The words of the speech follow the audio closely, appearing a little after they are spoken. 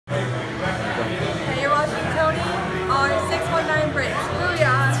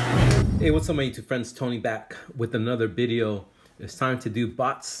Hey, what's up my YouTube friends? Tony back with another video. It's time to do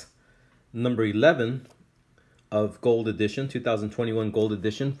bots number 11 of Gold Edition, 2021 Gold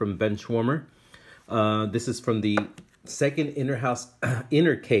Edition from Benchwarmer. This is from the second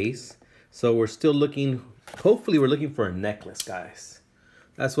inner case. So we're still looking, hopefully we're looking for a necklace, guys.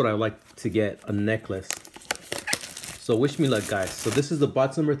 That's what I like to get, a necklace. So wish me luck, guys. So this is the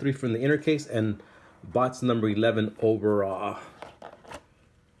bots number 3 from the inner case and bots number 11 overall.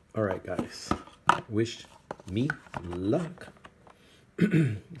 All right, guys, wish me luck.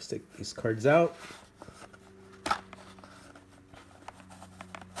 Let's take these cards out.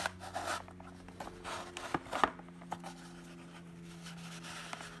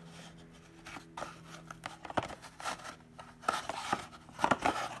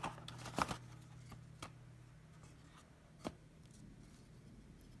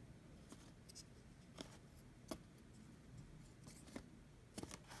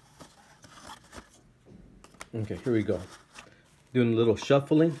 Okay, here we go. Doing a little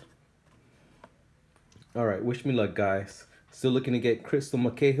shuffling. All right, wish me luck, guys. Still looking to get Crystal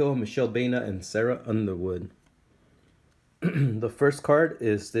McCahill, Michelle Baina, and Sarah Underwood. The first card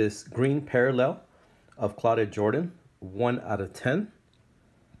is this green parallel of Claudia Jordan, 1 out of 10.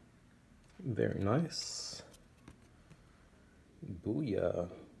 Very nice. Booyah.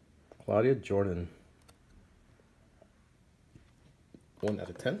 Claudia Jordan, 1 out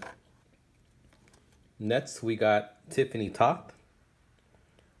of 10. Next, we got Tiffany Toth.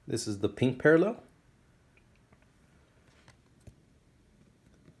 This is the pink parallel.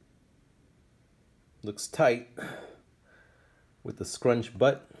 Looks tight with the scrunch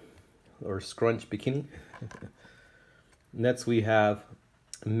butt or scrunch bikini. Next, we have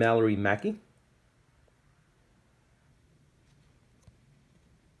Mallory Mackey.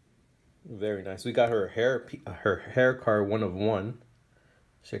 Very nice. We got her hair card 1 of 1.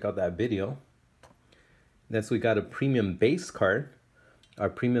 Check out that video. Next, we got a premium base card. Our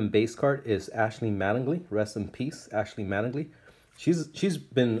premium base card is Ashley Mattingly. Rest in peace, Ashley Mattingly. She's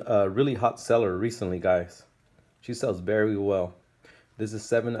been a really hot seller recently, guys. She sells very well. This is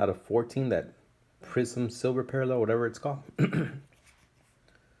 7 out of 14, that Prism Silver Parallel, whatever it's called.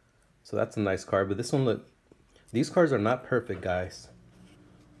 So that's a nice card. But this one, look, these cards are not perfect, guys.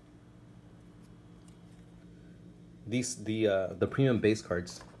 The premium base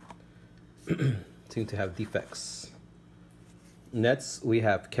cards seem to have defects. Next, we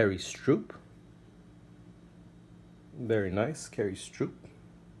have Carrie Stroop. Very nice, Carrie Stroop.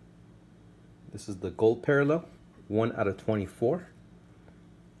 This is the gold parallel, 1 out of 24.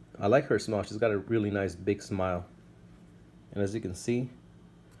 I like her smile. She's got a really nice big smile. And as you can see,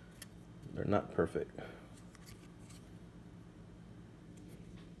 they're not perfect.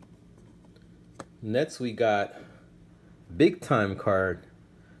 Next, we got big time card,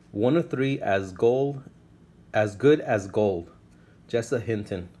 1 of 3 as gold, as good as gold. Jessa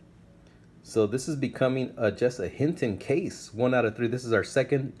Hinton. So this is becoming a Jessa Hinton case. 1 out of 3. This is our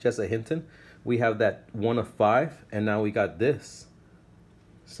second Jessa Hinton. We have that 1 of 5, and now we got this.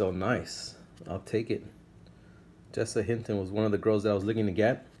 So nice. I'll take it. Jessa Hinton was one of the girls that I was looking to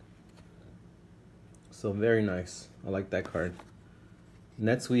get. So very nice. I like that card.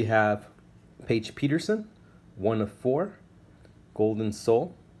 Next we have Paige Peterson, 1 of 4. Golden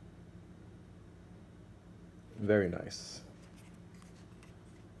Soul. Very nice.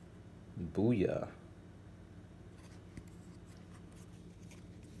 Booyah.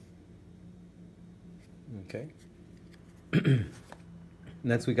 Okay.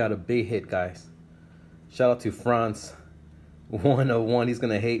 Next, we got a big hit, guys. Shout out to France. 1 of 1. He's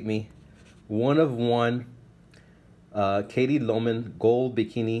going to hate me. 1 of 1. Katie Lohman, gold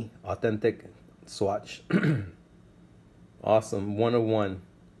bikini, authentic swatch. Awesome. 1 of 1.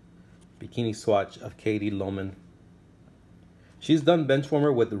 Bikini swatch of Katie Lohman. She's done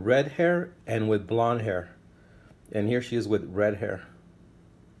Benchwarmer with red hair and with blonde hair. And here she is with red hair.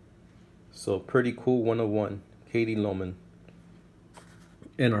 So pretty cool, 1 of 1. Katie Lohman.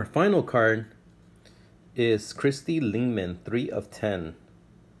 And our final card is Christy Lingman, 3 of 10.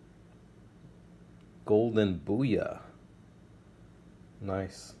 Golden Booyah.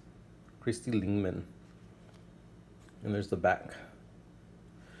 Nice. Christy Lingman. And there's the back.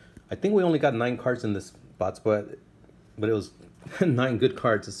 I think we only got 9 cards in this box, but it was 9 good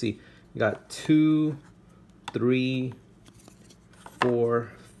cards. Let's see. We got 2, 3,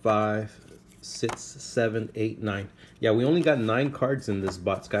 4, 5, 6, 7, 8, 9. Yeah, we only got 9 cards in this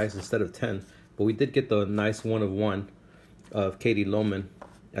box, guys, instead of 10. But we did get the nice 1 of 1 of Katie Lohman.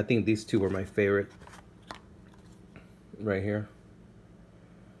 I think these two were my favorite. Right here.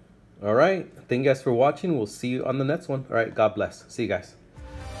 All right. Thank you guys for watching. We'll see you on the next one. All right. God bless. See you guys.